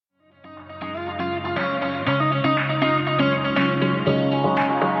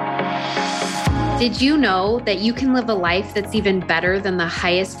Did you know that you can live a life that's even better than the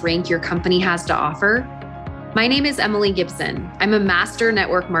highest rank your company has to offer? My name is Emily Gibson. I'm a master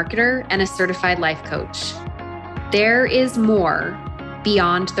network marketer and a certified life coach. There is more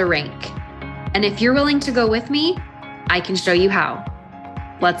beyond the rank. And if you're willing to go with me, I can show you how.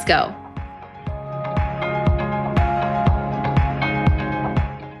 Let's go.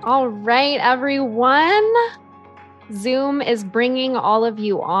 All right, everyone. Zoom is bringing all of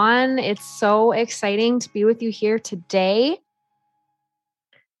you on. It's so exciting to be with you here today.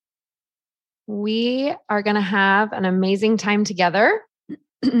 We are going to have an amazing time together,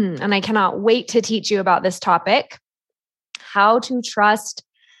 and I cannot wait to teach you about this topic, how to trust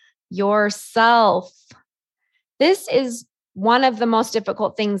yourself. This is one of the most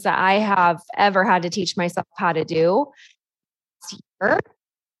difficult things that I have ever had to teach myself how to do. Here,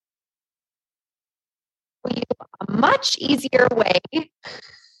 a much easier way.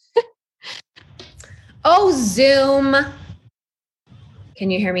 Oh, Zoom.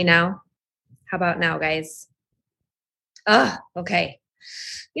 Can you hear me now? How about now, guys? Okay.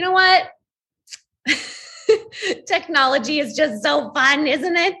 You know what? Technology is just so fun,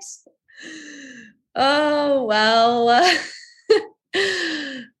 isn't it? Oh, well.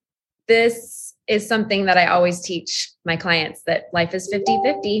 This is something that I always teach my clients, that life is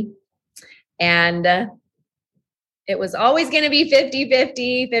 50-50. And it was always going to be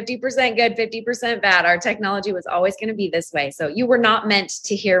 50-50, 50% good, 50% bad. Our technology was always going to be this way. So you were not meant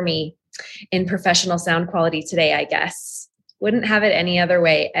to hear me in professional sound quality today, I guess. Wouldn't have it any other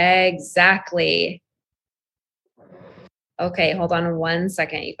way. Exactly. Okay, hold on one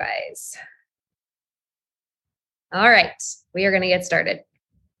second, you guys. All right, we are going to get started.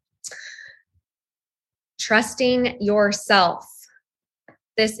 Trusting yourself.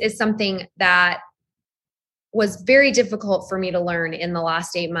 This is something that was very difficult for me to learn in the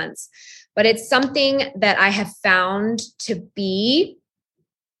last 8 months, but it's something that I have found to be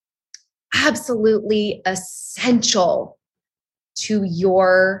absolutely essential to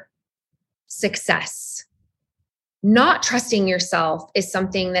your success. Not trusting yourself is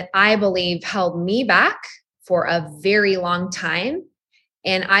something that I believe held me back for a very long time.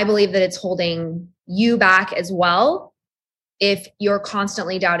 And I believe that it's holding you back as well if you're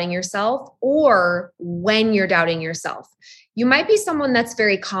constantly doubting yourself, or when you're doubting yourself. You might be someone that's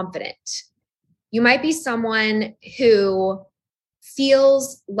very confident. You might be someone who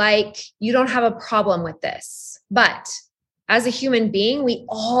feels like you don't have a problem with this. But as a human being, we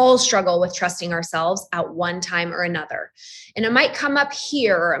all struggle with trusting ourselves at one time or another. And it might come up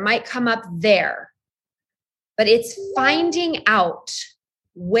here, or it might come up there. But it's finding out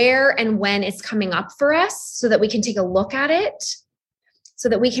where and when it's coming up for us so that we can take a look at it, so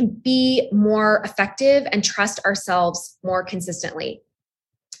that we can be more effective and trust ourselves more consistently.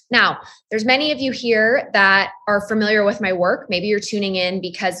 Now, there's many of you here that are familiar with my work. Maybe you're tuning in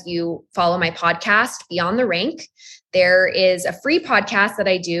because you follow my podcast, Beyond the Rank. There is a free podcast that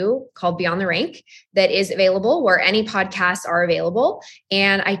I do called Beyond the Rank that is available where any podcasts are available.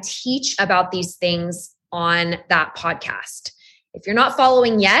 And I teach about these things on that podcast. If you're not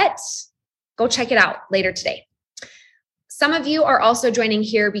following yet, go check it out later today. Some of you are also joining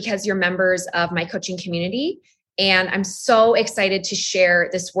here because you're members of my coaching community. And I'm so excited to share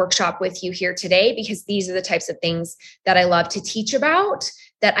this workshop with you here today, because these are the types of things that I love to teach about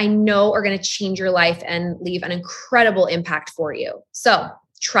that I know are going to change your life and leave an incredible impact for you. So,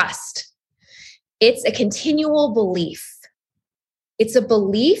 trust. It's a continual belief. It's a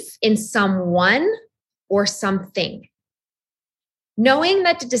belief in someone or something. Knowing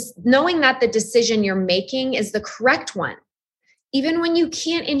that the decision you're making is the correct one, even when you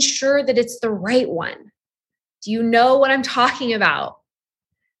can't ensure that it's the right one. Do you know what I'm talking about?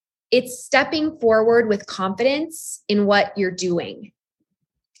 It's stepping forward with confidence in what you're doing.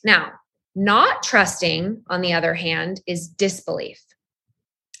 Now, not trusting, on the other hand, is disbelief.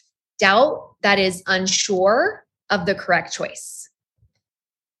 Doubt that is unsure of the correct choice.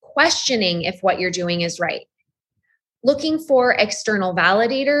 Questioning if what you're doing is right. Looking for external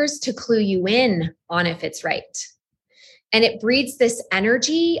validators to clue you in on if it's right. And it breeds this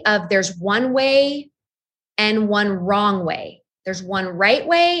energy of there's one way and one wrong way. There's one right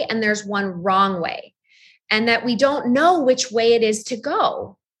way and there's one wrong way. And that we don't know which way it is to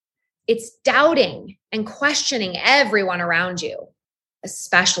go. It's doubting and questioning everyone around you,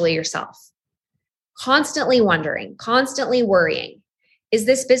 especially yourself. Constantly wondering, constantly worrying. Is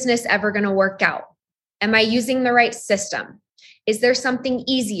this business ever going to work out? Am I using the right system? Is there something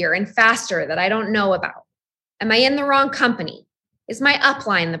easier and faster that I don't know about? Am I in the wrong company? Is my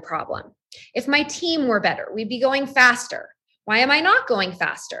upline the problem? If my team were better, we'd be going faster. Why am I not going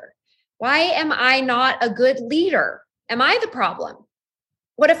faster? Why am I not a good leader? Am I the problem?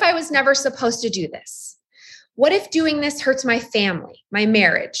 What if I was never supposed to do this? What if doing this hurts my family, my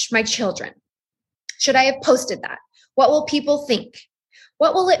marriage, my children? Should I have posted that? What will people think?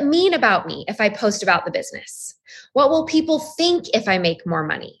 What will it mean about me if I post about the business? What will people think if I make more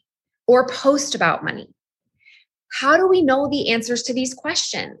money or post about money? How do we know the answers to these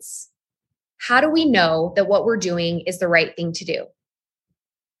questions? How do we know that what we're doing is the right thing to do?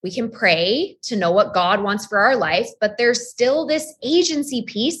 We can pray to know what God wants for our life, but there's still this agency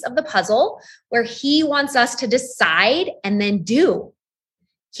piece of the puzzle where He wants us to decide and then do.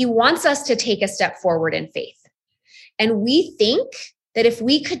 He wants us to take a step forward in faith. And we think that if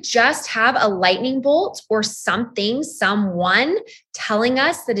we could just have a lightning bolt or something, someone telling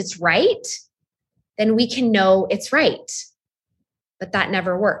us that it's right, then we can know it's right. But that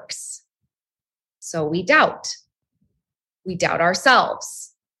never works. So we doubt. We doubt ourselves.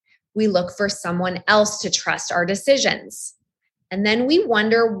 We look for someone else to trust our decisions. And then we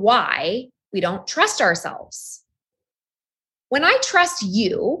wonder why we don't trust ourselves. When I trust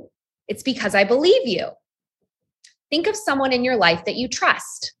you, it's because I believe you. Think of someone in your life that you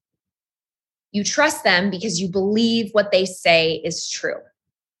trust. You trust them because you believe what they say is true.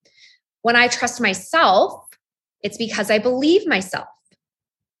 When I trust myself, it's because I believe myself.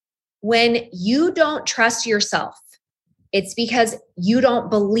 When you don't trust yourself, it's because you don't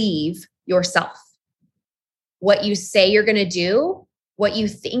believe yourself. What you say you're going to do, what you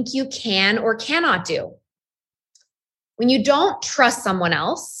think you can or cannot do. When you don't trust someone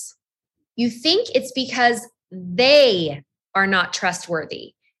else, you think it's because they are not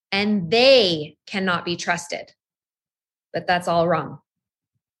trustworthy and they cannot be trusted. But that's all wrong.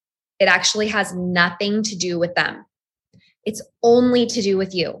 It actually has nothing to do with them. It's only to do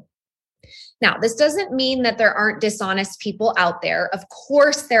with you. Now, this doesn't mean that there aren't dishonest people out there. Of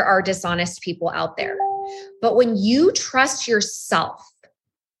course, there are dishonest people out there. But when you trust yourself,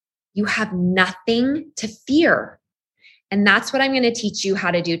 you have nothing to fear. And that's what I'm going to teach you how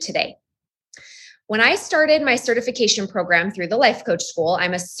to do today. When I started my certification program through the Life Coach School,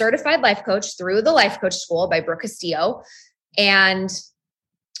 I'm a certified life coach through the Life Coach School by Brooke Castillo. And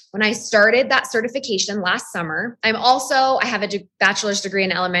when I started that certification last summer, I have a bachelor's degree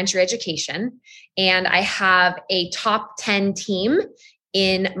in elementary education, and I have a top 10 team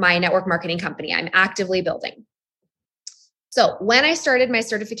in my network marketing company I'm actively building. So when I started my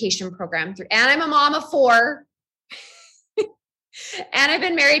certification program and I'm a mom of 4, and I've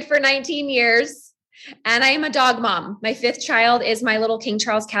been married for 19 years, and I am a dog mom. My 5th child is my little King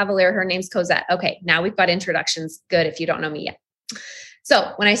Charles Cavalier. Her name's Cosette. Okay, now we've got introductions. Good if you don't know me yet.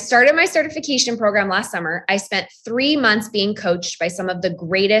 So when I started my certification program last summer, I spent 3 months being coached by some of the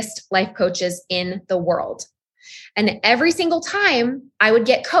greatest life coaches in the world. And every single time I would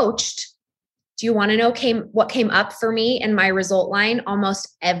get coached, do you want to know what came up for me in my result line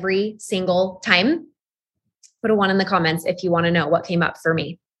almost every single time? Put a 1 in the comments if you want to know what came up for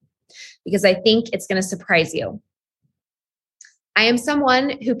me, because I think it's going to surprise you. I am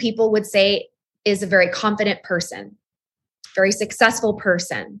someone who people would say is a very confident person, very successful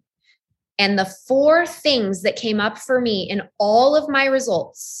person. And the 4 things that came up for me in all of my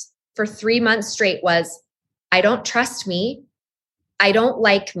results for 3 months straight was, I don't trust me, I don't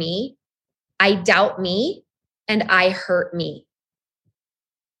like me, I doubt me, and I hurt me.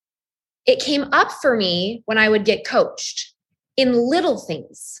 It came up for me when I would get coached in little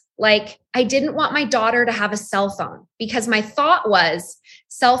things, like I didn't want my daughter to have a cell phone because my thought was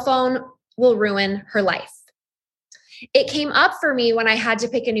cell phone will ruin her life. It came up for me when I had to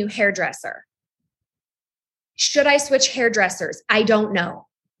pick a new hairdresser. Should I switch hairdressers? I don't know.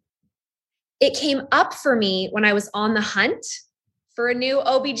 It came up for me when I was on the hunt for a new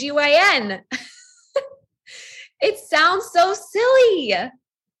OBGYN. It sounds so silly.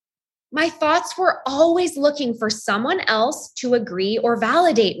 My thoughts were always looking for someone else to agree or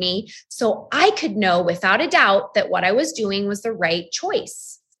validate me so I could know without a doubt that what I was doing was the right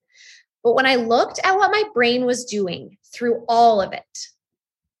choice. But when I looked at what my brain was doing through all of it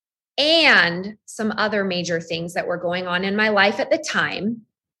and some other major things that were going on in my life at the time,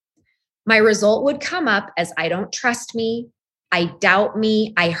 my result would come up as I don't trust me, I doubt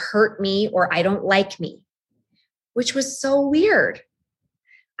me, I hurt me, or I don't like me, which was so weird.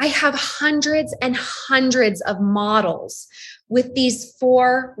 I have hundreds and hundreds of models with these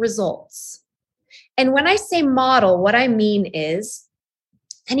 4 results. And when I say model, what I mean is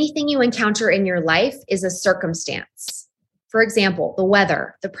anything you encounter in your life is a circumstance. For example, the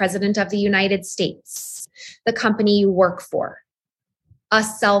weather, the president of the United States, the company you work for, a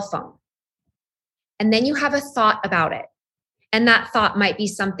cell phone. And then you have a thought about it. And that thought might be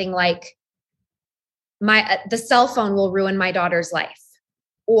something like, the cell phone will ruin my daughter's life.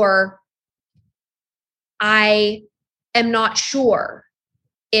 Or I am not sure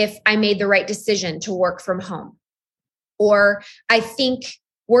if I made the right decision to work from home. Or I think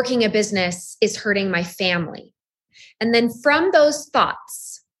working a business is hurting my family. And then from those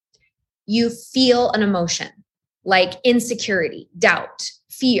thoughts, you feel an emotion like insecurity, doubt,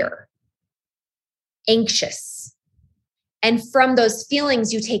 fear, anxious. And from those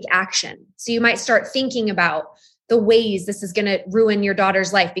feelings, you take action. So you might start thinking about the ways this is going to ruin your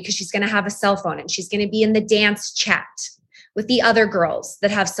daughter's life because she's going to have a cell phone and she's going to be in the dance chat with the other girls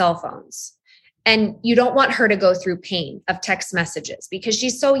that have cell phones. And you don't want her to go through pain of text messages because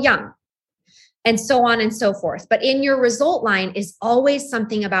she's so young, and so on and so forth. But in your result line is always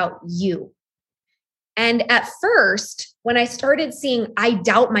something about you. And at first, when I started seeing I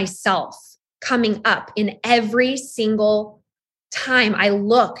doubt myself coming up in every single time I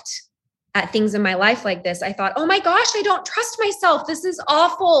looked at things in my life like this, I thought, oh my gosh, I don't trust myself. This is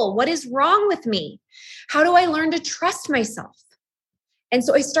awful. What is wrong with me? How do I learn to trust myself? And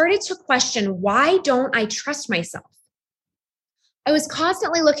so I started to question, why don't I trust myself? I was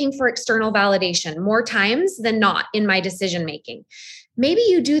constantly looking for external validation more times than not in my decision making. Maybe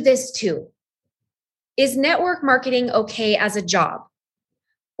you do this too. Is network marketing okay as a job?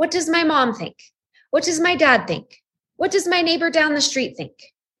 What does my mom think? What does my dad think? What does my neighbor down the street think?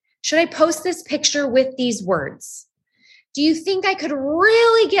 Should I post this picture with these words? Do you think I could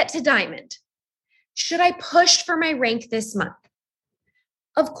really get to diamond? Should I push for my rank this month?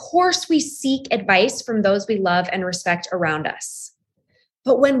 Of course, we seek advice from those we love and respect around us.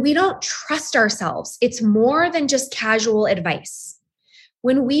 But when we don't trust ourselves, it's more than just casual advice.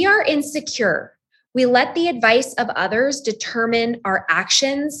 When we are insecure, we let the advice of others determine our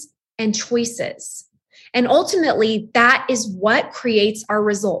actions and choices. And ultimately, that is what creates our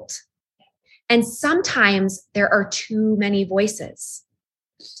result. And sometimes there are too many voices.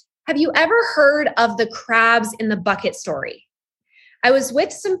 Have you ever heard of the crabs in the bucket story? I was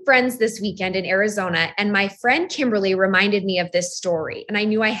with some friends this weekend in Arizona, and my friend Kimberly reminded me of this story, and I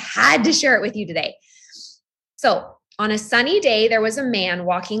knew I had to share it with you today. So, on a sunny day, there was a man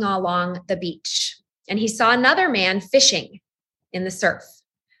walking along the beach, and he saw another man fishing in the surf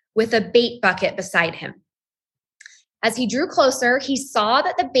with a bait bucket beside him. As he drew closer, he saw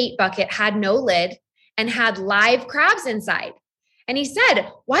that the bait bucket had no lid and had live crabs inside. And he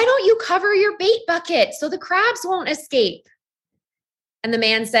said, "Why don't you cover your bait bucket so the crabs won't escape?" And the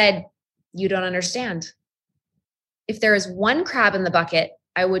man said, "You don't understand. If there is one crab in the bucket,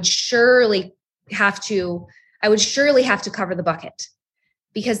 I would surely have to cover the bucket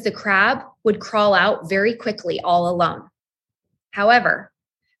because the crab would crawl out very quickly all alone. However,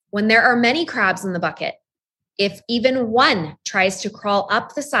 when there are many crabs in the bucket, if even one tries to crawl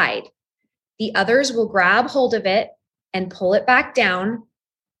up the side, the others will grab hold of it and pull it back down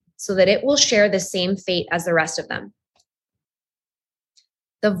so that it will share the same fate as the rest of them."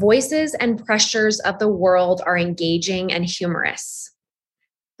 The voices and pressures of the world are engaging and humorous,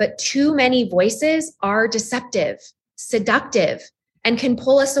 but too many voices are deceptive, seductive, and can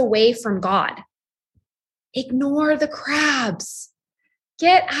pull us away from God. Ignore the crabs.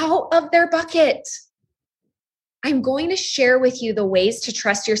 Get out of their bucket. I'm going to share with you the ways to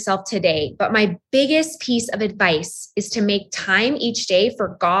trust yourself today, but my biggest piece of advice is to make time each day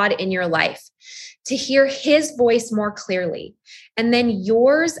for God in your life, to hear his voice more clearly, and then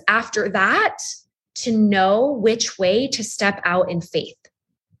yours after that to know which way to step out in faith.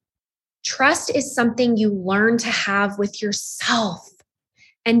 Trust is something you learn to have with yourself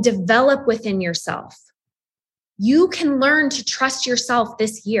and develop within yourself. You can learn to trust yourself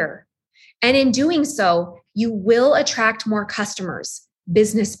this year. And in doing so, you will attract more customers,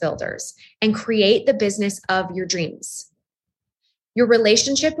 business builders, and create the business of your dreams. Your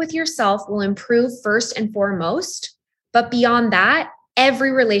relationship with yourself will improve first and foremost, but beyond that,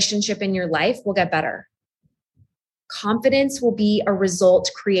 every relationship in your life will get better. Confidence will be a result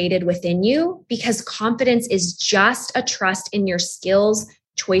created within you because confidence is just a trust in your skills,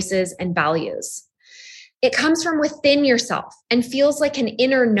 choices, and values. It comes from within yourself and feels like an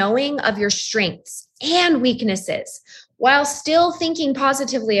inner knowing of your strengths and weaknesses while still thinking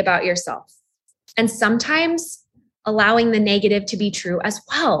positively about yourself. And sometimes allowing the negative to be true as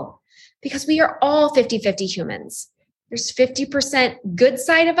well, because we are all 50-50 humans. There's 50% good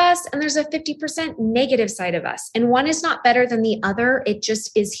side of us and there's a 50% negative side of us. And one is not better than the other. It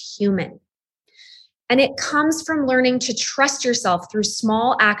just is human. And it comes from learning to trust yourself through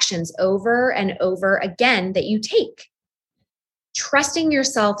small actions over and over again that you take. Trusting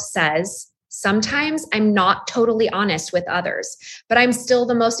yourself says, Sometimes I'm not totally honest with others, but I'm still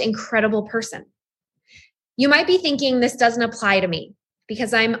the most incredible person. You might be thinking this doesn't apply to me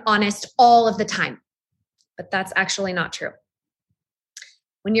because I'm honest all of the time, but that's actually not true.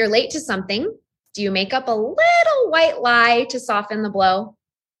 When you're late to something, do you make up a little white lie to soften the blow?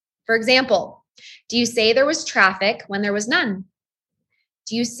 For example, do you say there was traffic when there was none?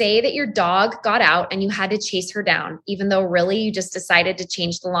 Do you say that your dog got out and you had to chase her down, even though really you just decided to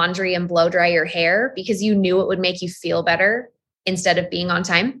change the laundry and blow dry your hair because you knew it would make you feel better instead of being on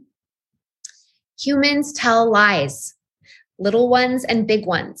time? Humans tell lies, little ones and big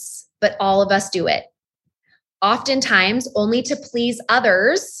ones, but all of us do it. Oftentimes only to please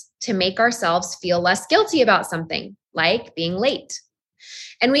others, to make ourselves feel less guilty about something, like being late.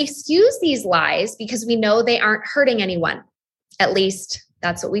 And we excuse these lies because we know they aren't hurting anyone. At least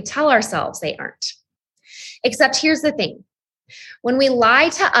that's what we tell ourselves they aren't. Except here's the thing. When we lie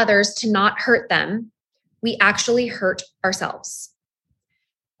to others to not hurt them, we actually hurt ourselves.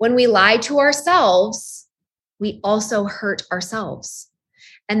 When we lie to ourselves, we also hurt ourselves.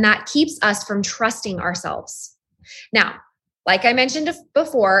 And that keeps us from trusting ourselves. Now, like I mentioned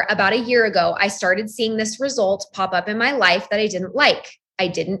before, about a year ago, I started seeing this result pop up in my life that I didn't like. I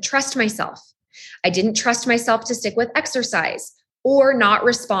didn't trust myself. I didn't trust myself to stick with exercise or not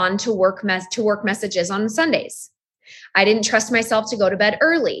respond to work messages on Sundays. I didn't trust myself to go to bed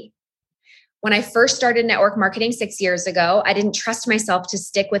early. When I first started network marketing 6 years ago, I didn't trust myself to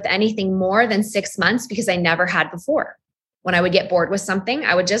stick with anything more than 6 months because I never had before. When I would get bored with something,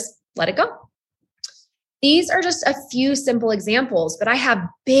 I would just let it go. These are just a few simple examples, but I have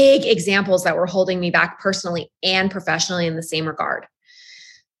big examples that were holding me back personally and professionally in the same regard.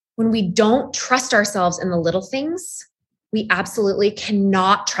 When we don't trust ourselves in the little things, we absolutely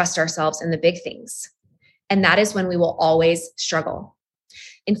cannot trust ourselves in the big things. And that is when we will always struggle.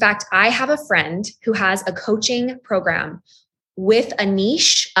 In fact, I have a friend who has a coaching program with a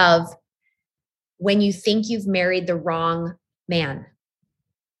niche of when you think you've married the wrong man.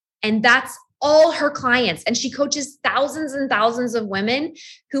 And that's all her clients. And she coaches thousands and thousands of women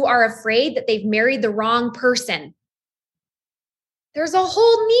who are afraid that they've married the wrong person. There's a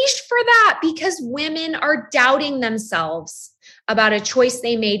whole niche for that because women are doubting themselves about a choice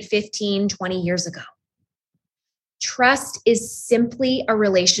they made 15, 20 years ago. Trust is simply a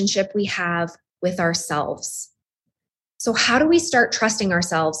relationship we have with ourselves. So how do we start trusting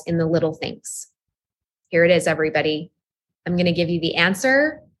ourselves in the little things? Here it is, everybody. I'm going to give you the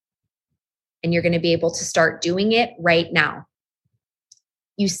answer, and you're going to be able to start doing it right now.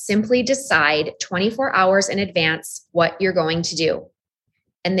 You simply decide 24 hours in advance what you're going to do.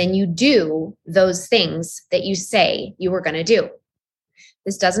 And then you do those things that you say you were going to do.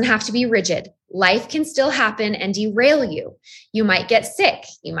 This doesn't have to be rigid. Life can still happen and derail you. You might get sick.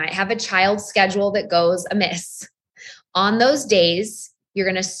 You might have a child's schedule that goes amiss. On those days, you're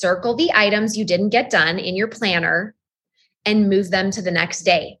going to circle the items you didn't get done in your planner and move them to the next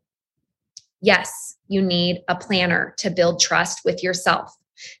day. Yes, you need a planner to build trust with yourself.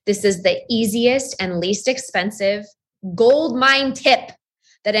 This is the easiest and least expensive gold mine tip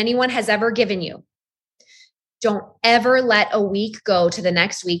that anyone has ever given you. Don't ever let a week go to the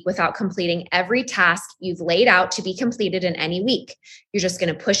next week without completing every task you've laid out to be completed in any week. You're just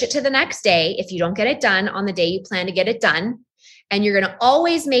going to push it to the next day if you don't get it done on the day you plan to get it done. And you're going to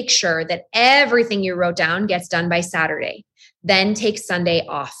always make sure that everything you wrote down gets done by Saturday. Then take Sunday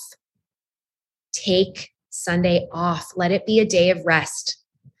off. Take Sunday off. Let it be a day of rest.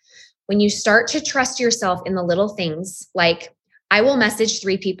 When you start to trust yourself in the little things, like I will message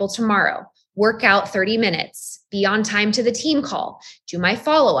 3 people tomorrow, work out 30 minutes, be on time to the team call, do my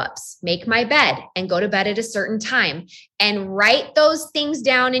follow-ups, make my bed, and go to bed at a certain time, and write those things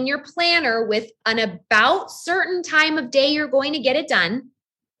down in your planner with an about certain time of day you're going to get it done,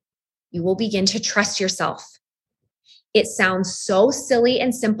 you will begin to trust yourself. It sounds so silly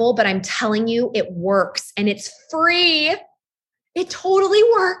and simple, but I'm telling you, it works and it's free. It totally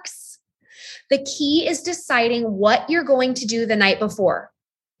works. The key is deciding what you're going to do the night before.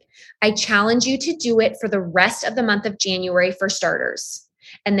 I challenge you to do it for the rest of the month of January for starters,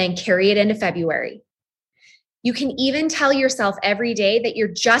 and then carry it into February. You can even tell yourself every day that you're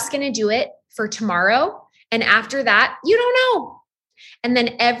just going to do it for tomorrow. And after that, you don't know. And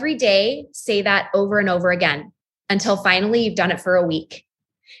then every day, say that over and over again until finally you've done it for a week.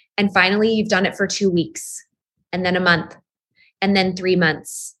 And finally, you've done it for 2 weeks, and then a month, and then 3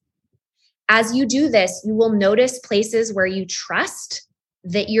 months. As you do this, you will notice places where you trust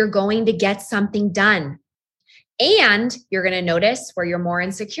that you're going to get something done. And you're going to notice where you're more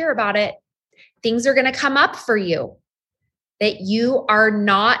insecure about it. Things are going to come up for you that you are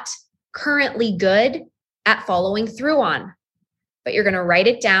not currently good at following through on. But you're going to write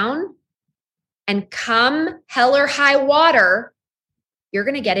it down, and come hell or high water, you're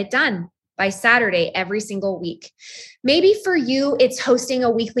going to get it done by Saturday every single week. Maybe for you, it's hosting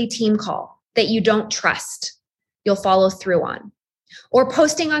a weekly team call that you don't trust you'll follow through on, or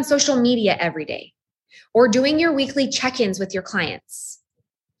posting on social media every day, or doing your weekly check-ins with your clients.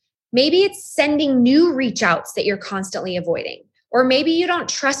 Maybe it's sending new reach outs that you're constantly avoiding, or maybe you don't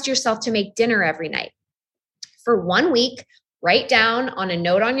trust yourself to make dinner every night. For 1 week, write down on a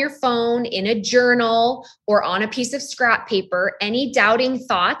note on your phone, in a journal, or on a piece of scrap paper, any doubting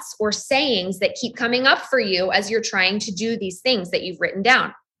thoughts or sayings that keep coming up for you as you're trying to do these things that you've written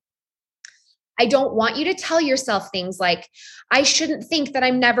down. I don't want you to tell yourself things like, I shouldn't think that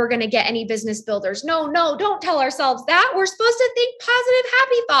I'm never going to get any business builders. No, don't tell ourselves that. We're supposed to think positive,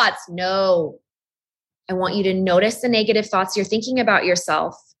 happy thoughts. No. I want you to notice the negative thoughts you're thinking about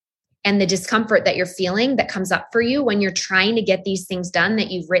yourself and the discomfort that you're feeling that comes up for you when you're trying to get these things done that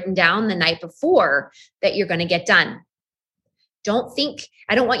you've written down the night before that you're going to get done.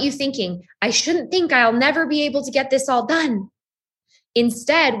 I don't want you thinking, I shouldn't think I'll never be able to get this all done.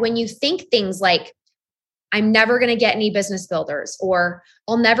 Instead, when you think things like, I'm never going to get any business builders, or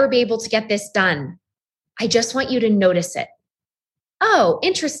I'll never be able to get this done, I just want you to notice it. Oh,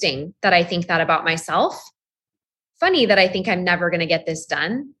 interesting that I think that about myself. Funny that I think I'm never going to get this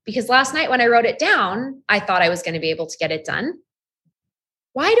done, because last night when I wrote it down, I thought I was going to be able to get it done.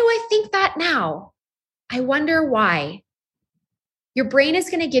 Why do I think that now? I wonder why. Your brain is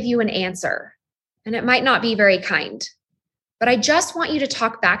going to give you an answer, and it might not be very kind, but I just want you to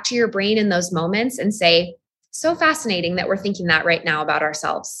talk back to your brain in those moments and say, so fascinating that we're thinking that right now about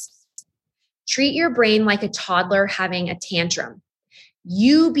ourselves. Treat your brain like a toddler having a tantrum.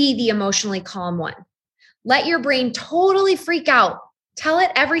 You be the emotionally calm one. Let your brain totally freak out. Tell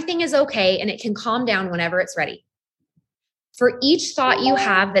it everything is okay and it can calm down whenever it's ready. For each thought you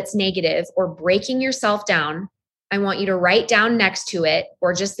have that's negative or breaking yourself down, I want you to write down next to it,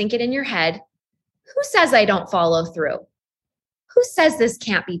 or just think it in your head, who says I don't follow through? Who says this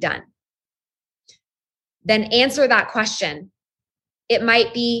can't be done? Then answer that question. It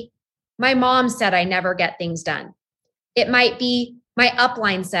might be, my mom said I never get things done. It might be, my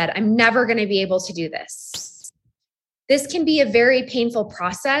upline said, I'm never going to be able to do this. This can be a very painful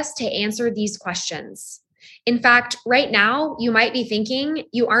process to answer these questions. In fact, right now, you might be thinking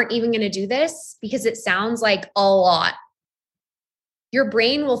you aren't even going to do this because it sounds like a lot. Your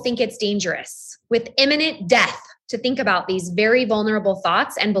brain will think it's dangerous, with imminent death, to think about these very vulnerable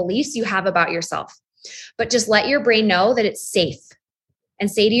thoughts and beliefs you have about yourself. But just let your brain know that it's safe,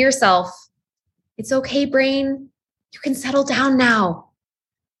 and say to yourself, it's okay, brain. You can settle down now.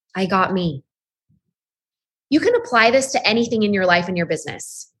 I got me. You can apply this to anything in your life and your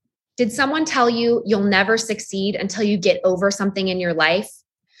business. Did someone tell you you'll never succeed until you get over something in your life?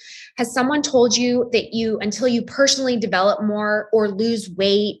 Has someone told you that until you personally develop more, or lose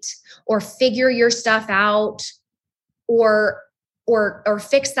weight, or figure your stuff out, or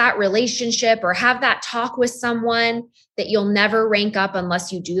fix that relationship, or have that talk with someone, that you'll never rank up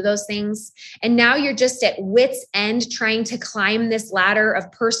unless you do those things? And now you're just at wit's end trying to climb this ladder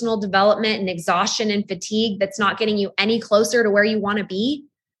of personal development and exhaustion and fatigue that's not getting you any closer to where you want to be?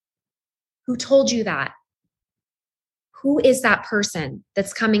 Who told you that? Who is that person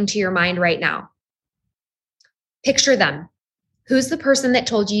that's coming to your mind right now? Picture them. Who's the person that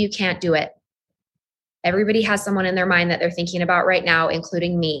told you can't do it? Everybody has someone in their mind that they're thinking about right now,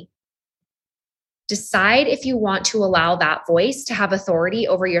 including me. Decide if you want to allow that voice to have authority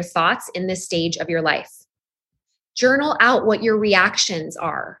over your thoughts in this stage of your life. Journal out what your reactions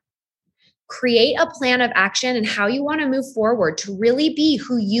are. Create a plan of action and how you want to move forward to really be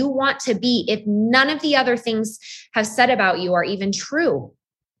who you want to be if none of the other things have said about you are even true.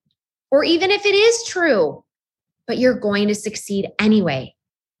 Or even if it is true, but you're going to succeed anyway.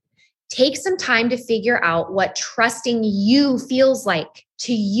 Take some time to figure out what trusting you feels like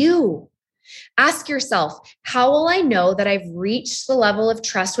to you. Ask yourself, how will I know that I've reached the level of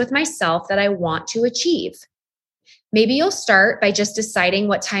trust with myself that I want to achieve? Maybe you'll start by just deciding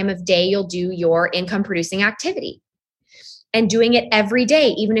what time of day you'll do your income producing activity, and doing it every day,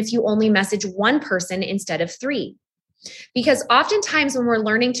 even if you only message one person instead of 3. Because oftentimes when we're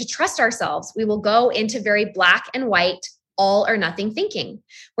learning to trust ourselves, we will go into very black and white, all or nothing thinking,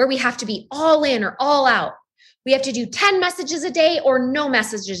 where we have to be all in or all out. We have to do 10 messages a day or no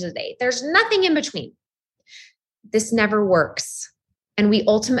messages a day. There's nothing in between. This never works. And we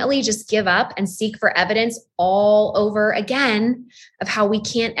ultimately just give up and seek for evidence all over again of how we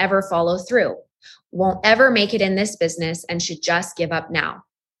can't ever follow through, won't ever make it in this business, and should just give up now.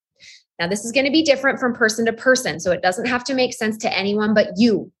 Now, this is going to be different from person to person, so it doesn't have to make sense to anyone but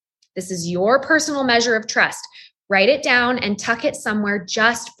you. This is your personal measure of trust. Write it down and tuck it somewhere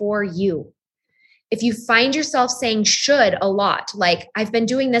just for you. If you find yourself saying should a lot, like I've been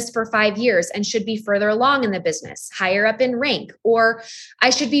doing this for 5 years and should be further along in the business, higher up in rank, or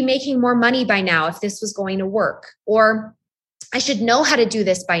I should be making more money by now if this was going to work, or I should know how to do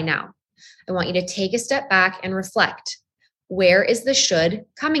this by now. I want you to take a step back and reflect. Where is the should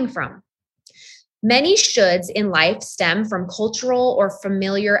coming from? Many shoulds in life stem from cultural or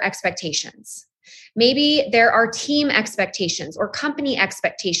familiar expectations. Maybe there are team expectations or company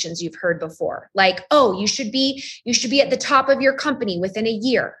expectations you've heard before, like, oh, you should be at the top of your company within a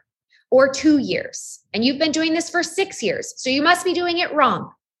year or 2 years. And you've been doing this for 6 years, so you must be doing it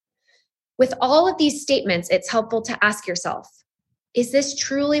wrong. With all of these statements, it's helpful to ask yourself, is this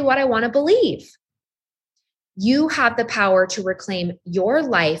truly what I want to believe? You have the power to reclaim your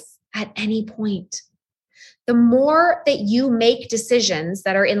life at any point. The more that you make decisions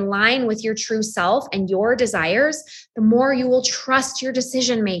that are in line with your true self and your desires, the more you will trust your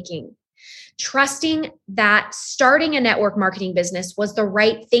decision making. Trusting that starting a network marketing business was the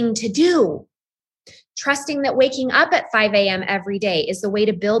right thing to do. Trusting that waking up at 5 a.m. every day is the way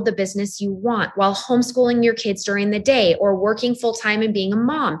to build the business you want while homeschooling your kids during the day or working full-time and being a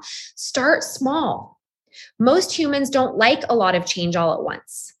mom. Start small. Most humans don't like a lot of change all at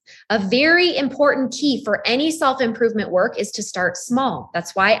once. A very important key for any self-improvement work is to start small.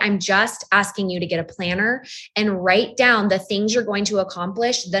 That's why I'm just asking you to get a planner and write down the things you're going to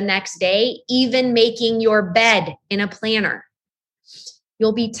accomplish the next day, even making your bed in a planner.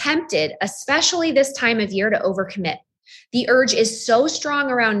 You'll be tempted, especially this time of year, to overcommit. The urge is so strong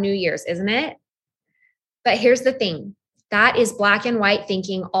around New Year's, isn't it? But here's the thing. That is black and white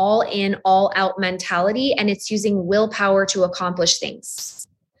thinking, all in, all out mentality, and it's using willpower to accomplish things.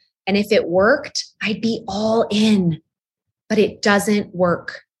 And if it worked, I'd be all in, but it doesn't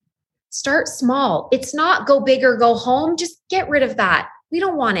work. Start small. It's not go big or go home. Just get rid of that. We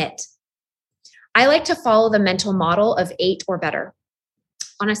don't want it. I like to follow the mental model of 8 or better.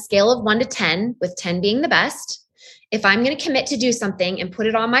 On a scale of 1 to 10, with 10 being the best, if I'm going to commit to do something and put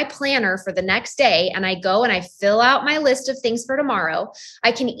it on my planner for the next day, and I go and I fill out my list of things for tomorrow,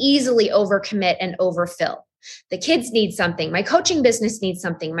 I can easily overcommit and overfill. The kids need something. My coaching business needs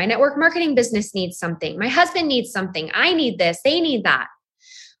something. My network marketing business needs something. My husband needs something. I need this. They need that.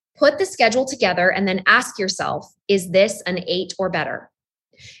 Put the schedule together and then ask yourself, is this an 8 or better?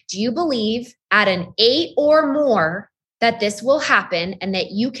 Do you believe at an 8 or more that this will happen and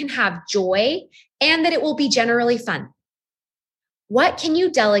that you can have joy and that it will be generally fun? What can you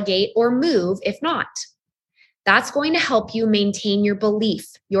delegate or move if not? That's going to help you maintain your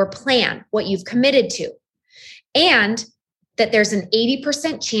belief, your plan, what you've committed to, and that there's an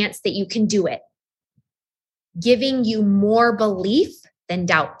 80% chance that you can do it, giving you more belief than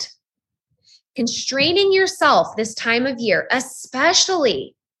doubt. Constraining yourself this time of year,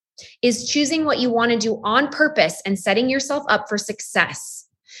 especially, is choosing what you want to do on purpose and setting yourself up for success.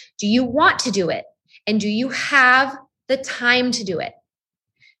 Do you want to do it? And do you have the time to do it?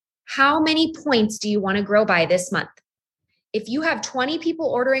 How many points do you want to grow by this month? If you have 20 people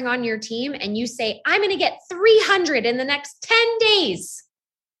ordering on your team and you say, I'm going to get 300 in the next 10 days.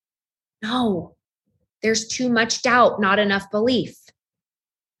 No, there's too much doubt, not enough belief.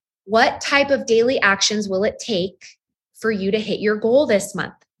 What type of daily actions will it take for you to hit your goal this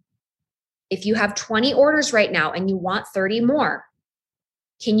month? If you have 20 orders right now and you want 30 more,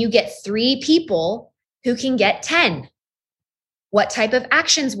 can you get 3 people who can get 10? What type of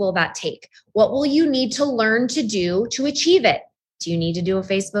actions will that take? What will you need to learn to do to achieve it? Do you need to do a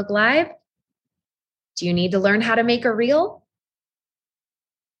Facebook Live? Do you need to learn how to make a reel?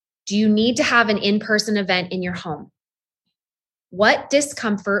 Do you need to have an in-person event in your home? What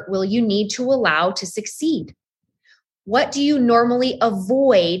discomfort will you need to allow to succeed? What do you normally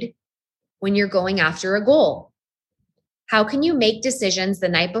avoid when you're going after a goal? How can you make decisions the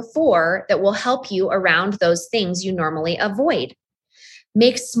night before that will help you around those things you normally avoid?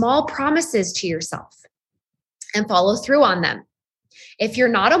 Make small promises to yourself and follow through on them. If you're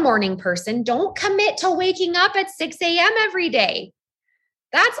not a morning person, don't commit to waking up at 6 a.m. every day.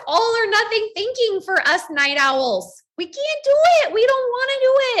 That's all or nothing thinking for us night owls. We can't do it. We don't want to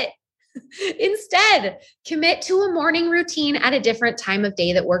do it. Instead, commit to a morning routine at a different time of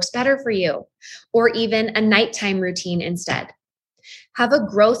day that works better for you, or even a nighttime routine instead. Have a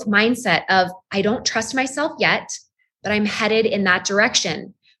growth mindset of, I don't trust myself yet, but I'm headed in that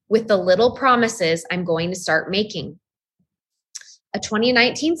direction with the little promises I'm going to start making. A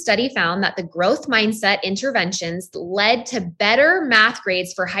 2019 study found that the growth mindset interventions led to better math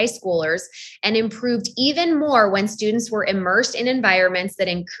grades for high schoolers and improved even more when students were immersed in environments that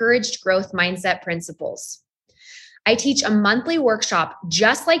encouraged growth mindset principles. I teach a monthly workshop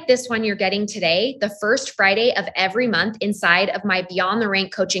just like this one you're getting today, the first Friday of every month inside of my Beyond the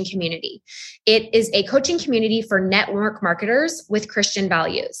Rank coaching community. It is a coaching community for network marketers with Christian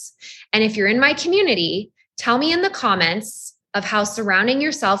values. And if you're in my community, tell me in the comments of how surrounding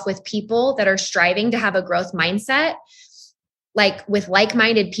yourself with people that are striving to have a growth mindset, like with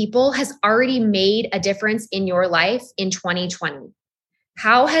like-minded people, has already made a difference in your life in 2020.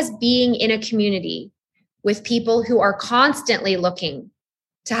 How has being in a community with people who are constantly looking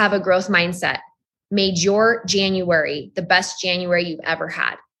to have a growth mindset made your January the best January you've ever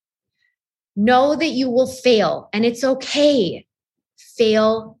had? Know that you will fail, and it's okay.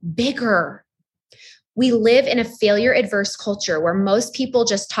 Fail bigger. We live in a failure-adverse culture where most people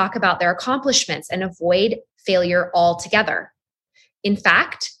just talk about their accomplishments and avoid failure altogether. In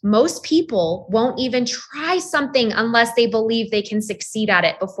fact, most people won't even try something unless they believe they can succeed at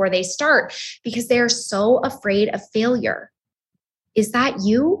it before they start because they are so afraid of failure. Is that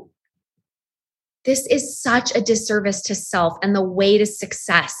you? This is such a disservice to self and the way to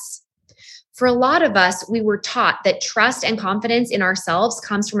success. For a lot of us, we were taught that trust and confidence in ourselves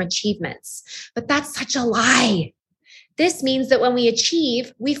comes from achievements, but that's such a lie. This means that when we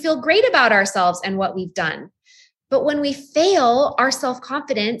achieve, we feel great about ourselves and what we've done. But when we fail, our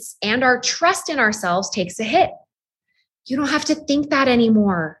self-confidence and our trust in ourselves takes a hit. You don't have to think that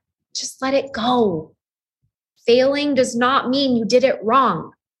anymore. Just let it go. Failing does not mean you did it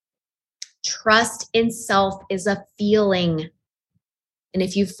wrong. Trust in self is a feeling. And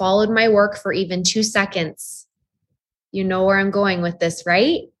if you followed my work for even 2 seconds, you know where I'm going with this,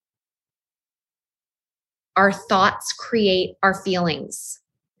 right? Our thoughts create our feelings.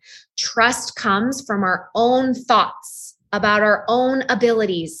 Trust comes from our own thoughts about our own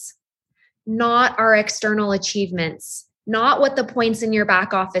abilities, not our external achievements, not what the points in your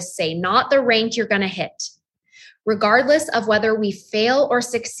back office say, not the rank you're going to hit. Regardless of whether we fail or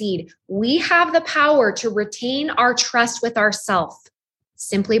succeed, we have the power to retain our trust with ourselves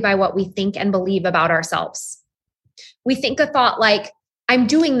simply by what we think and believe about ourselves. We think a thought like, I'm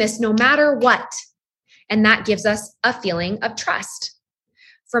doing this no matter what, and that gives us a feeling of trust.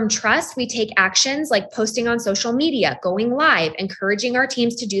 From trust, we take actions like posting on social media, going live, encouraging our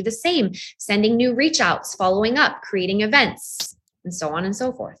teams to do the same, sending new reach outs, following up, creating events, and so on and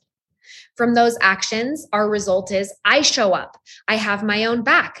so forth. From those actions, our result is I show up. I have my own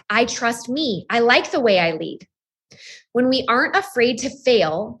back. I trust me. I like the way I lead. When we aren't afraid to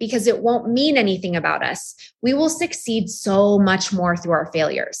fail because it won't mean anything about us, we will succeed so much more through our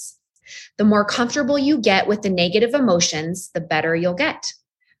failures. The more comfortable you get with the negative emotions, the better you'll get.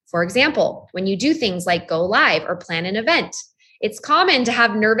 For example, when you do things like go live or plan an event, it's common to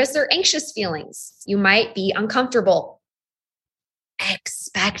have nervous or anxious feelings. You might be uncomfortable.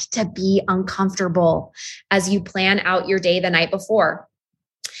 Expect to be uncomfortable as you plan out your day the night before.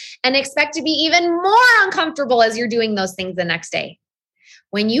 And expect to be even more uncomfortable as you're doing those things the next day.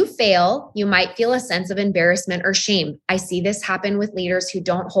 When you fail, you might feel a sense of embarrassment or shame. I see this happen with leaders who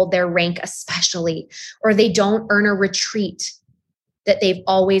don't hold their rank especially, or they don't earn a retreat that they've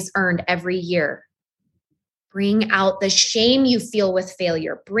always earned every year. Bring out the shame you feel with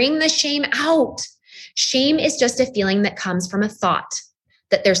failure. Bring the shame out. Shame is just a feeling that comes from a thought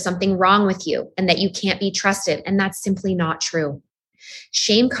that there's something wrong with you and that you can't be trusted. And that's simply not true.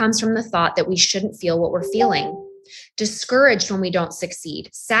 Shame comes from the thought that we shouldn't feel what we're feeling. Discouraged when we don't succeed,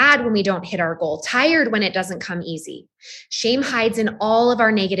 sad when we don't hit our goal, tired when it doesn't come easy. Shame hides in all of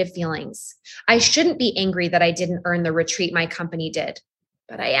our negative feelings. I shouldn't be angry that I didn't earn the retreat my company did,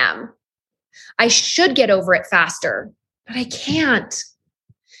 but I am. I should get over it faster, but I can't.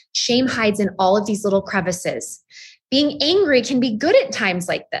 Shame hides in all of these little crevices. Being angry can be good at times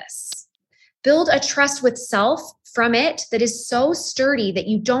like this. Build a trust with self from it that is so sturdy that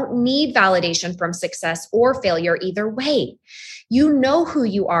you don't need validation from success or failure either way. You know who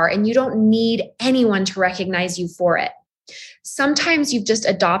you are and you don't need anyone to recognize you for it. Sometimes you've just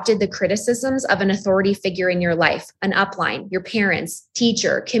adopted the criticisms of an authority figure in your life, an upline, your parents,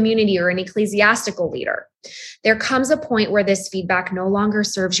 teacher, community, or an ecclesiastical leader. There comes a point where this feedback no longer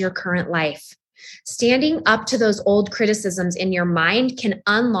serves your current life. Standing up to those old criticisms in your mind can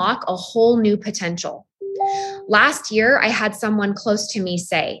unlock a whole new potential. Last year, I had someone close to me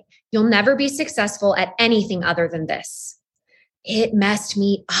say, "You'll never be successful at anything other than this." It messed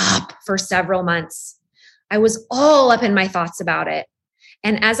me up for several months. I was all up in my thoughts about it.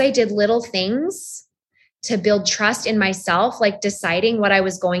 And as I did little things, to build trust in myself, like deciding what I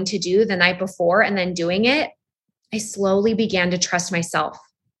was going to do the night before and then doing it, I slowly began to trust myself.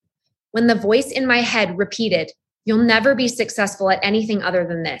 When the voice in my head repeated, "You'll never be successful at anything other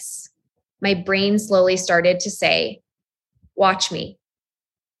than this," my brain slowly started to say, "Watch me."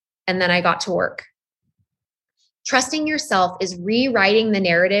 And then I got to work. Trusting yourself is rewriting the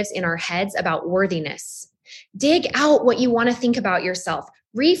narratives in our heads about worthiness. Dig out what you want to think about yourself,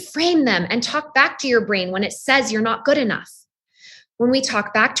 reframe them, and talk back to your brain when it says you're not good enough. When we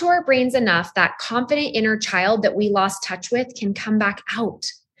talk back to our brains enough, that confident inner child that we lost touch with can come back out.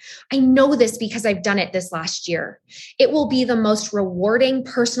 I know this because I've done it this last year. It will be the most rewarding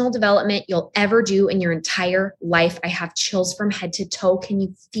personal development you'll ever do in your entire life. I have chills from head to toe. Can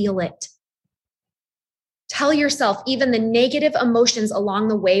you feel it? Tell yourself even the negative emotions along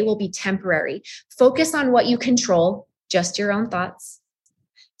the way will be temporary. Focus on what you control, just your own thoughts.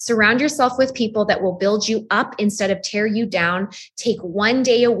 Surround yourself with people that will build you up instead of tear you down. Take one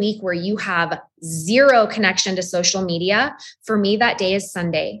day a week where you have zero connection to social media. For me, that day is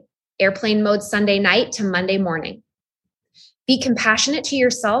Sunday. Airplane mode Sunday night to Monday morning. Be compassionate to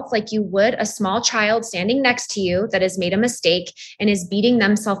yourself like you would a small child standing next to you that has made a mistake and is beating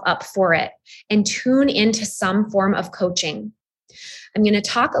themselves up for it. And tune into some form of coaching. I'm going to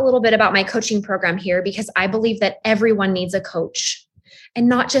talk a little bit about my coaching program here because I believe that everyone needs a coach. And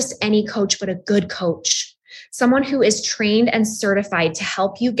not just any coach, but a good coach. Someone who is trained and certified to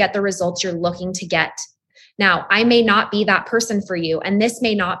help you get the results you're looking to get. Now, I may not be that person for you, and this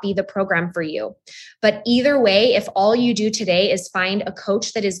may not be the program for you. But either way, if all you do today is find a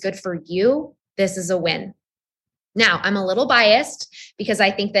coach that is good for you, this is a win. Now, I'm a little biased because I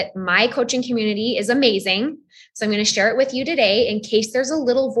think that my coaching community is amazing. So I'm going to share it with you today in case there's a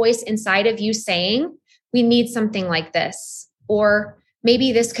little voice inside of you saying, we need something like this, or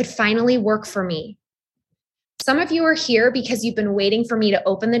maybe this could finally work for me. Some of you are here because you've been waiting for me to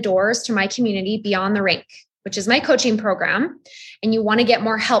open the doors to my community Beyond the Rink, which is my coaching program, and you want to get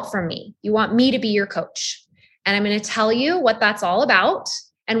more help from me. You want me to be your coach. And I'm going to tell you what that's all about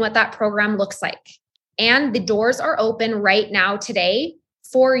and what that program looks like. And the doors are open right now today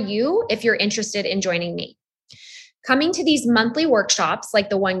for you if you're interested in joining me. Coming to these monthly workshops,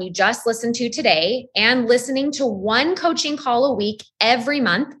 like the one you just listened to today, and listening to one coaching call a week every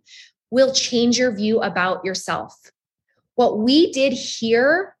month will change your view about yourself. What we did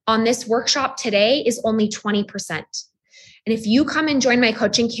here on this workshop today is only 20%. And if you come and join my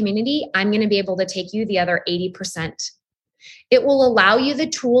coaching community, I'm going to be able to take you the other 80%. It will allow you the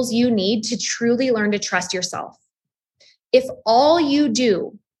tools you need to truly learn to trust yourself. If all you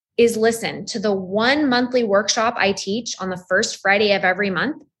do is listen to the one monthly workshop I teach on the first Friday of every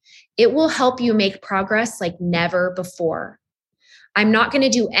month, it will help you make progress like never before. I'm not going to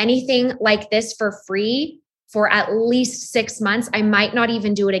do anything like this for free for at least 6 months. I might not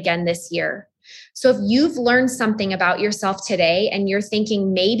even do it again this year. So if you've learned something about yourself today and you're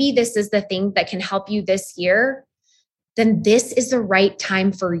thinking maybe this is the thing that can help you this year, then this is the right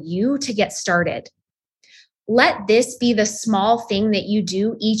time for you to get started. Let this be the small thing that you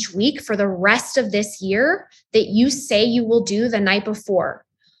do each week for the rest of this year that you say you will do the night before.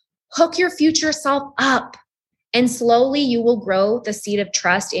 Hook your future self up, and slowly you will grow the seed of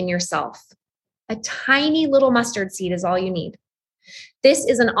trust in yourself. A tiny little mustard seed is all you need. This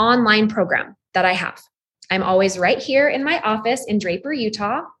is an online program that I have. I'm always right here in my office in Draper,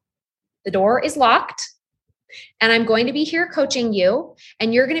 Utah. The door is locked, and I'm going to be here coaching you,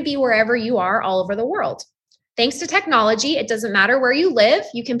 and you're going to be wherever you are all over the world. Thanks to technology, it doesn't matter where you live,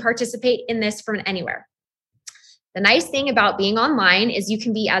 you can participate in this from anywhere. The nice thing about being online is you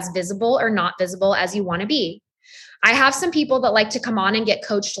can be as visible or not visible as you want to be. I have some people that like to come on and get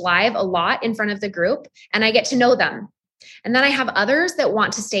coached live a lot in front of the group, and I get to know them. And then I have others that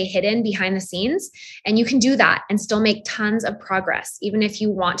want to stay hidden behind the scenes, and you can do that and still make tons of progress, even if you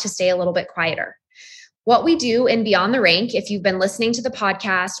want to stay a little bit quieter. What we do in Beyond the Rink, if you've been listening to the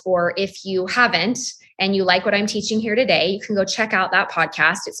podcast or if you haven't, and you like what I'm teaching here today, you can go check out that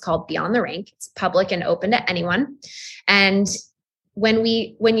podcast. It's called Beyond the Rink. It's public and open to anyone. And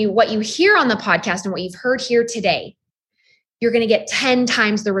what you hear on the podcast and what you've heard here today, you're going to get 10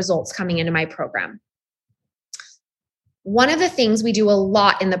 times the results coming into my program. One of the things we do a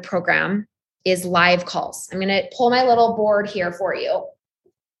lot in the program is live calls. I'm going to pull my little board here for you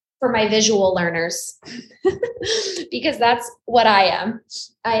for my visual learners because that's what I am.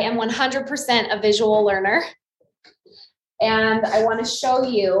 I am 100% a visual learner. And I want to show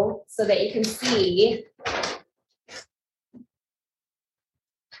you so that you can see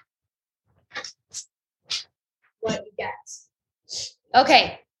what you get.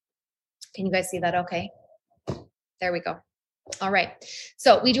 Okay. Can you guys see that okay? There we go. All right.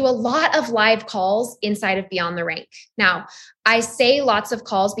 So we do a lot of live calls inside of Beyond the Rank. Now, I say lots of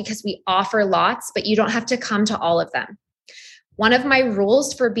calls because we offer lots, but you don't have to come to all of them. One of my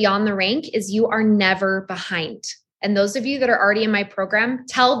rules for Beyond the Rank is you are never behind. And those of you that are already in my program,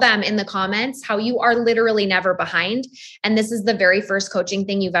 tell them in the comments how you are literally never behind. And this is the very first coaching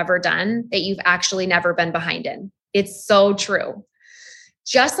thing you've ever done that you've actually never been behind in. It's so true.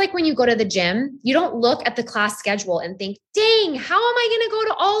 Just like when you go to the gym, you don't look at the class schedule and think, dang, how am I going to go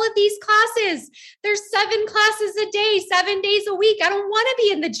to all of these classes? There's 7 classes a day, 7 days a week. I don't want to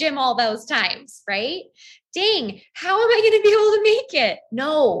be in the gym all those times, right? Dang, how am I going to be able to make it?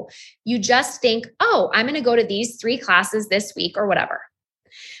 No, you just think, oh, I'm going to go to these 3 classes this week or whatever.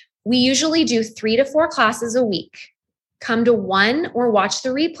 We usually do 3 to 4 classes a week. Come to one or watch the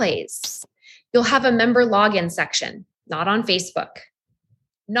replays. You'll have a member login section, not on Facebook.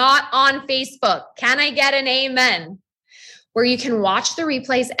 Not on Facebook. Can I get an amen? Where you can watch the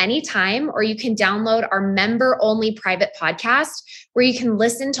replays anytime, or you can download our member-only private podcast where you can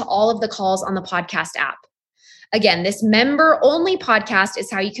listen to all of the calls on the podcast app. Again, this member-only podcast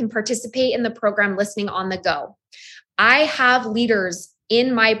is how you can participate in the program listening on the go. I have leaders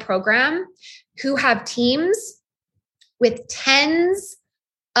in my program who have teams with tens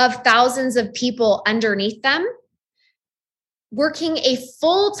of thousands of people underneath them, working a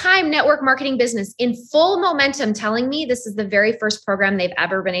full-time network marketing business in full momentum, telling me this is the very first program they've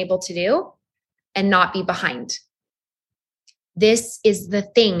ever been able to do and not be behind. This is the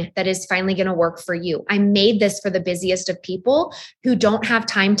thing that is finally going to work for you. I made this for the busiest of people who don't have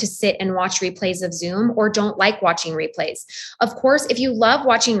time to sit and watch replays of Zoom or don't like watching replays. Of course, if you love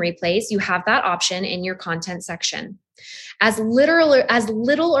watching replays, you have that option in your content section. As little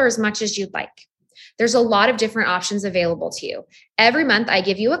or as much as you'd like. There's a lot of different options available to you. Every month, I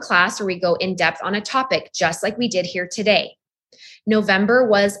give you a class where we go in depth on a topic, just like we did here today. November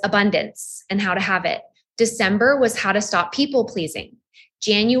was abundance and how to have it. December was how to stop people pleasing.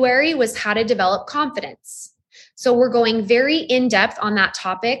 January was how to develop confidence. So we're going very in depth on that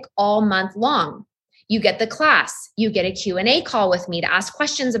topic all month long. You get the class, you get a Q&A call with me to ask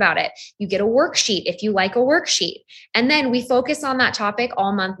questions about it. You get a worksheet if you like a worksheet. And then we focus on that topic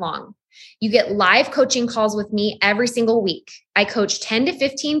all month long. You get live coaching calls with me every single week. I coach 10 to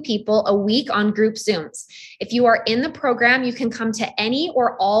 15 people a week on group Zooms. If you are in the program, you can come to any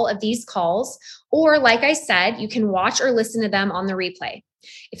or all of these calls, or like I said, you can watch or listen to them on the replay.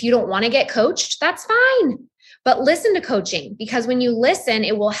 If you don't want to get coached, that's fine. But listen to coaching, because when you listen,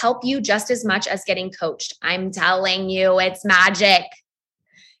 it will help you just as much as getting coached. I'm telling you, it's magic.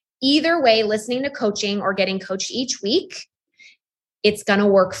 Either way, listening to coaching or getting coached each week, it's going to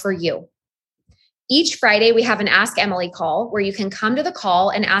work for you. Each Friday, we have an Ask Emily call where you can come to the call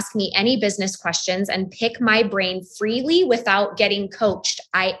and ask me any business questions and pick my brain freely without getting coached.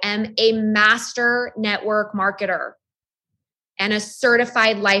 I am a master network marketer and a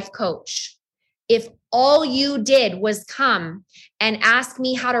certified life coach. If all you did was come and ask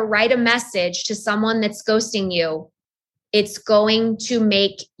me how to write a message to someone that's ghosting you, it's going to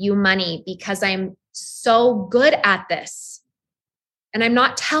make you money because I'm so good at this. And I'm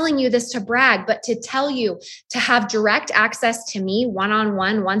not telling you this to brag, but to tell you to have direct access to me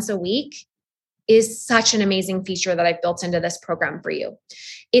one-on-one once a week is such an amazing feature that I've built into this program for you.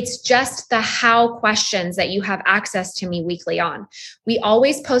 It's just the how questions that you have access to me weekly on. We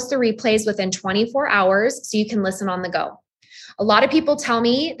always post the replays within 24 hours so you can listen on the go. A lot of people tell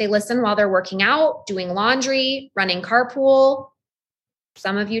me they listen while they're working out, doing laundry, running carpool.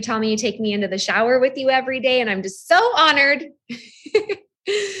 Some of you tell me you take me into the shower with you every day, and I'm just so honored.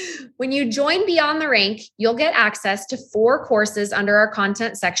 When you join Beyond the Rank, you'll get access to 4 courses under our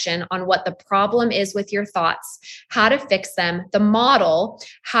content section on what the problem is with your thoughts, how to fix them, the model,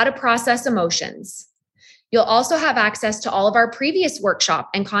 how to process emotions. You'll also have access to all of our previous workshop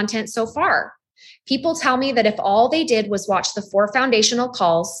and content so far. People tell me that if all they did was watch the 4 foundational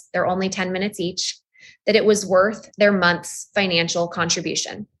calls, they're only 10 minutes each, that it was worth their month's financial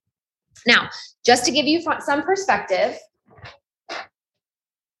contribution. Now, just to give you some perspective,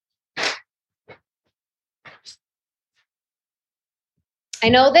 I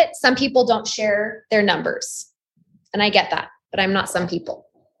know that some people don't share their numbers, and I get that, but I'm not some people.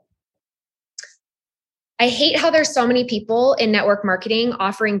 I hate how there's so many people in network marketing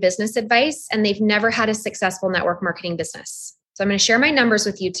offering business advice, and they've never had a successful network marketing business. So I'm going to share my numbers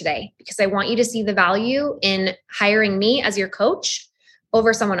with you today because I want you to see the value in hiring me as your coach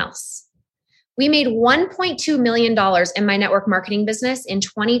over someone else. We made $1.2 million in my network marketing business in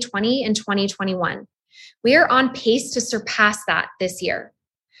 2020 and 2021. We are on pace to surpass that this year.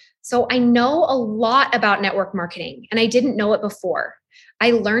 So I know a lot about network marketing, and I didn't know it before.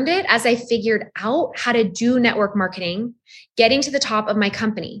 I learned it as I figured out how to do network marketing, getting to the top of my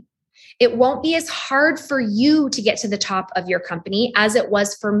company. It won't be as hard for you to get to the top of your company as it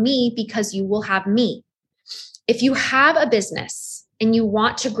was for me, because you will have me. If you have a business and you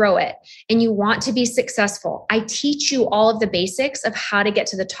want to grow it and you want to be successful, I teach you all of the basics of how to get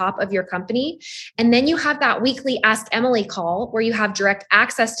to the top of your company. And then you have that weekly Ask Emily call where you have direct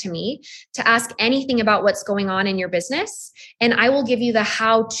access to me to ask anything about what's going on in your business. And I will give you the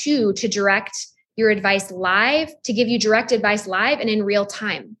how-to to direct your advice live, to give you direct advice live and in real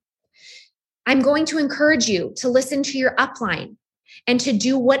time. I'm going to encourage you to listen to your upline and to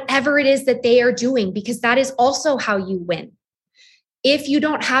do whatever it is that they are doing, because that is also how you win. If you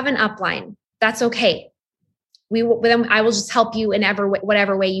don't have an upline, that's okay. I will just help you in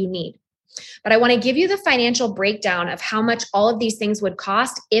whatever way you need. But I want to give you the financial breakdown of how much all of these things would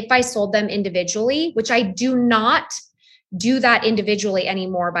cost if I sold them individually, which I do not do that individually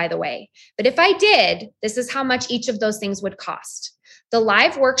anymore, by the way. But if I did, this is how much each of those things would cost. The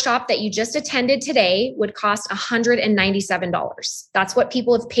live workshop that you just attended today would cost $197. That's what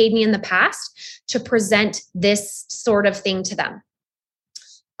people have paid me in the past to present this sort of thing to them.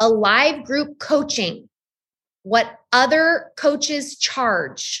 A live group coaching, what other coaches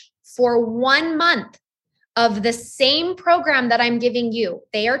charge for 1 month of the same program that I'm giving you,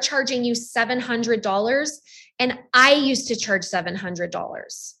 they are charging you $700, and I used to charge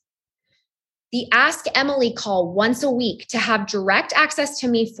 $700. The Ask Emily call once a week to have direct access to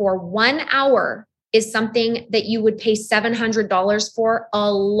me for 1 hour is something that you would pay $700 for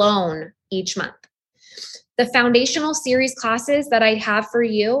alone each month. The foundational series classes that I have for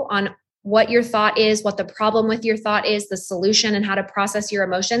you on what your thought is, what the problem with your thought is, the solution, and how to process your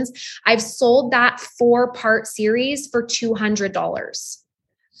emotions, I've sold that 4-part series for $200.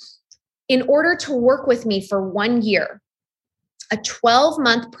 In order to work with me for 1 year, a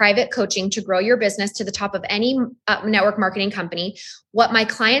 12-month private coaching to grow your business to the top of any network marketing company, what my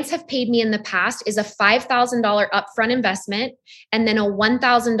clients have paid me in the past is a $5,000 upfront investment and then a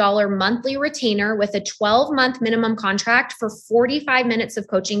 $1,000 monthly retainer with a 12-month minimum contract for 45 minutes of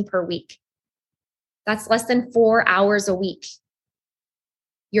coaching per week. That's less than 4 hours a week.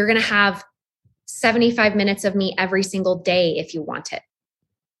 You're going to have 75 minutes of me every single day if you want it.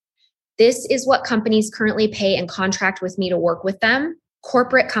 This is what companies currently pay and contract with me to work with them,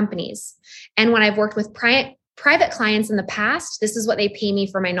 corporate companies. And when I've worked with private clients in the past, this is what they pay me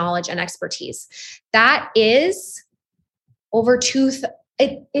for my knowledge and expertise. That is over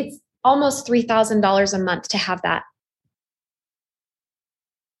it's almost $3,000 a month to have that.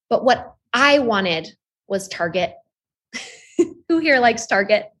 But what I wanted was Target. Who here likes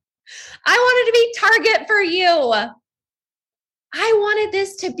Target? I wanted to be Target for you. I wanted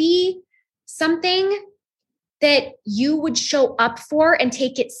this to be something that you would show up for and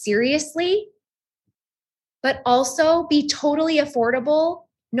take it seriously, but also be totally affordable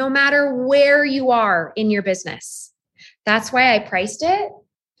no matter where you are in your business. That's why I priced it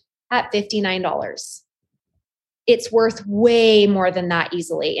at $59. It's worth way more than that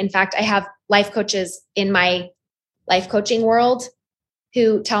easily. In fact, I have life coaches in my life coaching world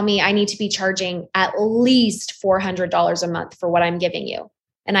who tell me I need to be charging at least $400 a month for what I'm giving you.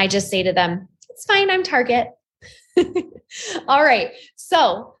 And I just say to them, it's fine, I'm Target. All right.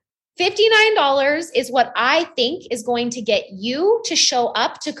 So $59 is what I think is going to get you to show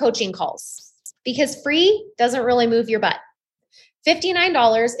up to coaching calls, because free doesn't really move your butt.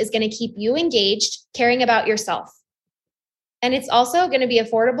 $59 is going to keep you engaged, caring about yourself. And it's also going to be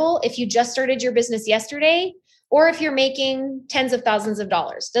affordable if you just started your business yesterday, or if you're making tens of thousands of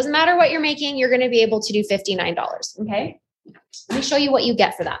dollars. Doesn't matter what you're making, you're going to be able to do $59. Okay. Let me show you what you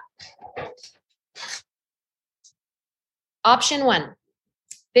get for that. Option 1,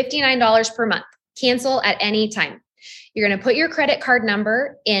 $59 per month. Cancel at any time. You're going to put your credit card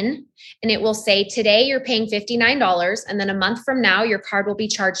number in, and it will say today you're paying $59. And then a month from now, your card will be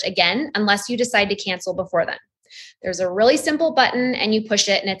charged again unless you decide to cancel before then. There's a really simple button and you push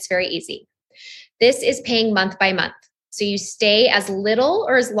it and it's very easy. This is paying month by month. So you stay as little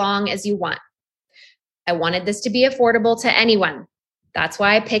or as long as you want. I wanted this to be affordable to anyone. That's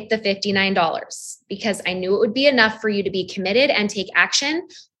why I picked the $59, because I knew it would be enough for you to be committed and take action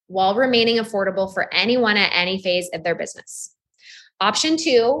while remaining affordable for anyone at any phase of their business. Option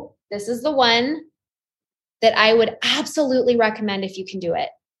 2, this is the one that I would absolutely recommend if you can do it.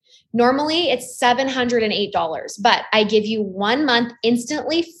 Normally it's $708, but I give you 1 month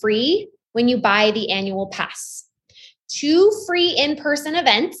instantly free when you buy the annual pass. 2 free in-person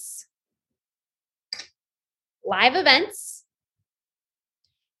events, live events,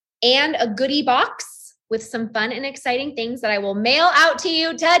 and a goodie box with some fun and exciting things that I will mail out to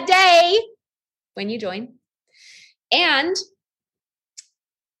you today when you join. And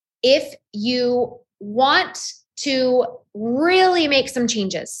if you want to really make some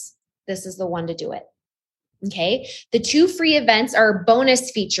changes, this is the one to do it. Okay. The 2 free events are bonus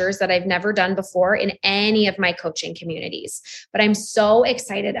features that I've never done before in any of my coaching communities, but I'm so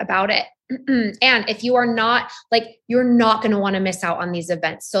excited about it. And if you are not, you're not going to want to miss out on these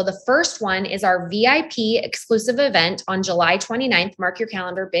events. So the first one is our VIP exclusive event on July 29th. Mark your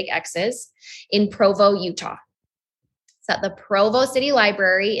calendar, big X's, in Provo, Utah. It's at the Provo City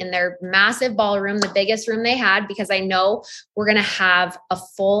Library in their massive ballroom, the biggest room they had, because I know we're going to have a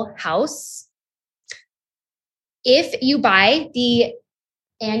full house. If you buy the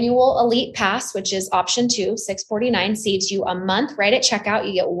annual Elite Pass, which is option 2, $649, saves you a month right at checkout.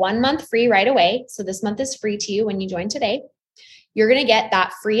 You get 1 month free right away. So this month is free to you when you join today. You're going to get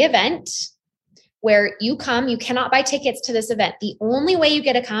that free event where you come. You cannot buy tickets to this event. The only way you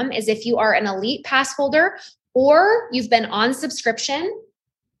get to come is if you are an Elite Pass holder or you've been on subscription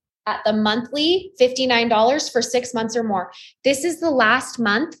at the monthly $59 for 6 months or more. This is the last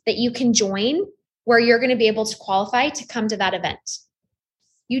month that you can join where you're going to be able to qualify to come to that event.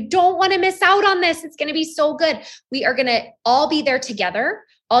 You don't want to miss out on this. It's going to be so good. We are going to all be there together.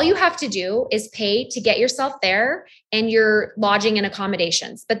 All you have to do is pay to get yourself there and your lodging and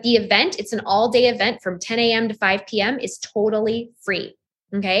accommodations. But the event, it's an all-day event from 10 a.m. to 5 p.m. is totally free.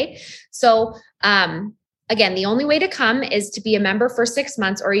 Okay. So, again, the only way to come is to be a member for 6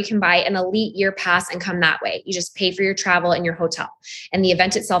 months, or you can buy an Elite Year Pass and come that way. You just pay for your travel and your hotel, and the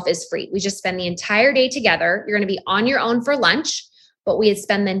event itself is free. We just spend the entire day together. You're going to be on your own for lunch, but we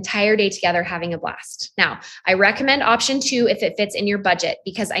spend the entire day together having a blast. Now, I recommend option 2 if it fits in your budget,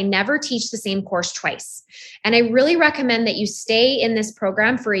 because I never teach the same course twice. And I really recommend that you stay in this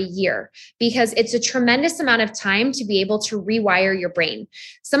program for a year, because it's a tremendous amount of time to be able to rewire your brain.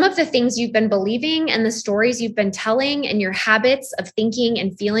 Some of the things you've been believing and the stories you've been telling and your habits of thinking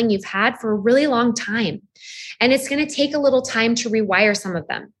and feeling you've had for a really long time. And it's going to take a little time to rewire some of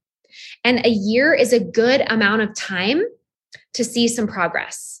them. And a year is a good amount of time to see some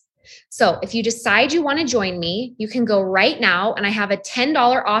progress. So if you decide you want to join me, you can go right now, and I have a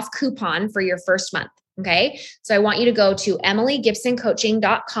 $10 off coupon for your first month. Okay. So I want you to go to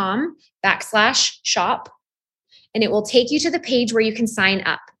emilygibsoncoaching.com/shop, and it will take you to the page where you can sign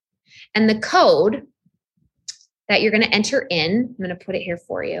up. And the code that you're going to enter in, I'm going to put it here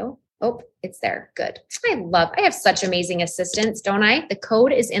for you. Oh, it's there. Good. I have such amazing assistants, don't I? The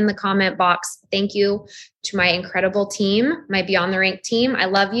code is in the comment box. Thank you to my incredible team, my Beyond the Rank team. I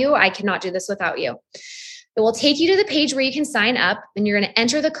love you. I cannot do this without you. It will take you to the page where you can sign up, and you're going to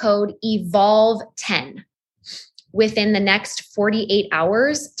enter the code EVOLVE10 within the next 48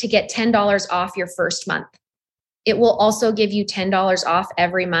 hours to get $10 off your first month. It will also give you $10 off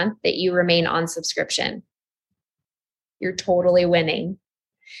every month that you remain on subscription. You're totally winning.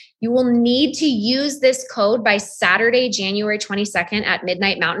 You will need to use this code by Saturday, January 22nd at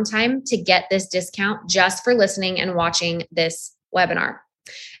midnight Mountain Time to get this discount just for listening and watching this webinar.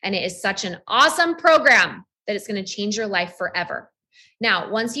 And it is such an awesome program that it's going to change your life forever.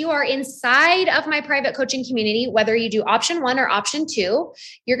 Now, once you are inside of my private coaching community, whether you do option 1 or option 2,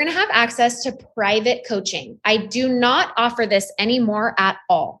 you're going to have access to private coaching. I do not offer this anymore at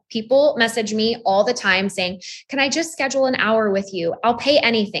all. People message me all the time saying, can I just schedule an hour with you? I'll pay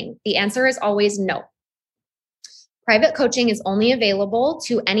anything. The answer is always no. Private coaching is only available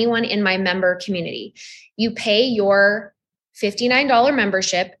to anyone in my member community. You pay your $59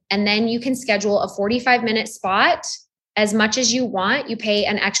 membership, and then you can schedule a 45-minute spot as much as you want. You pay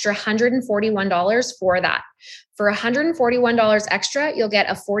an extra $141 for that. For $141 extra, you'll get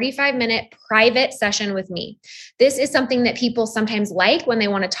a 45-minute private session with me. This is something that people sometimes like when they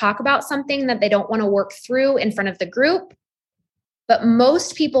want to talk about something that they don't want to work through in front of the group. But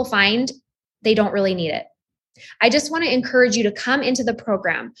most people find they don't really need it. I just want to encourage you to come into the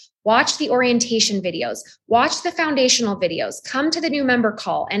program, watch the orientation videos, watch the foundational videos, come to the new member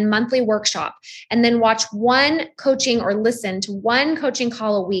call and monthly workshop, and then watch one coaching or listen to one coaching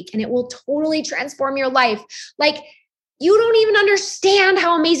call a week, and it will totally transform your life. Like, you don't even understand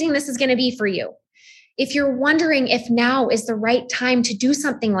how amazing this is going to be for you. If you're wondering if now is the right time to do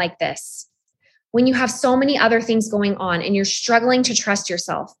something like this, when you have so many other things going on and you're struggling to trust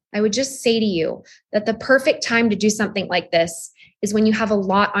yourself, I would just say to you that the perfect time to do something like this is when you have a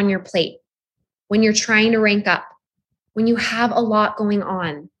lot on your plate, when you're trying to rank up, when you have a lot going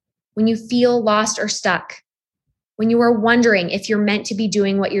on, when you feel lost or stuck, when you are wondering if you're meant to be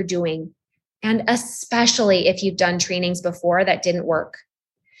doing what you're doing, and especially if you've done trainings before that didn't work.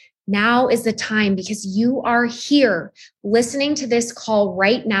 Now is the time, because you are here listening to this call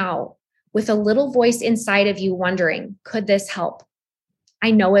right now with a little voice inside of you wondering, could this help?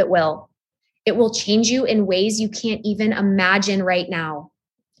 I know it will. It will change you in ways you can't even imagine right now.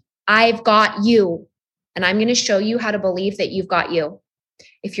 I've got you, and I'm going to show you how to believe that you've got you.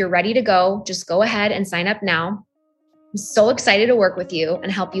 If you're ready to go, just go ahead and sign up now. I'm so excited to work with you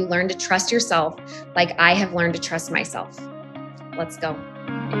and help you learn to trust yourself like I have learned to trust myself. Let's go.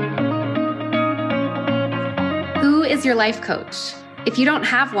 Who is your life coach? If you don't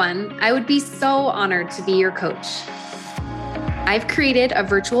have one, I would be so honored to be your coach. I've created a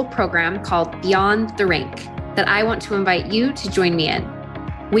virtual program called Beyond the Rink that I want to invite you to join me in.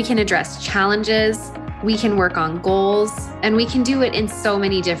 We can address challenges, we can work on goals, and we can do it in so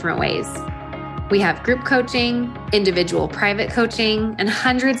many different ways. We have group coaching, individual private coaching, and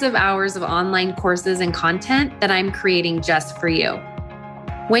hundreds of hours of online courses and content that I'm creating just for you.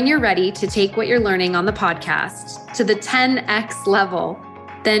 When you're ready to take what you're learning on the podcast to the 10x level,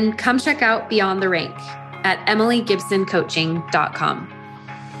 then come check out Beyond the Rink at emilygibsoncoaching.com.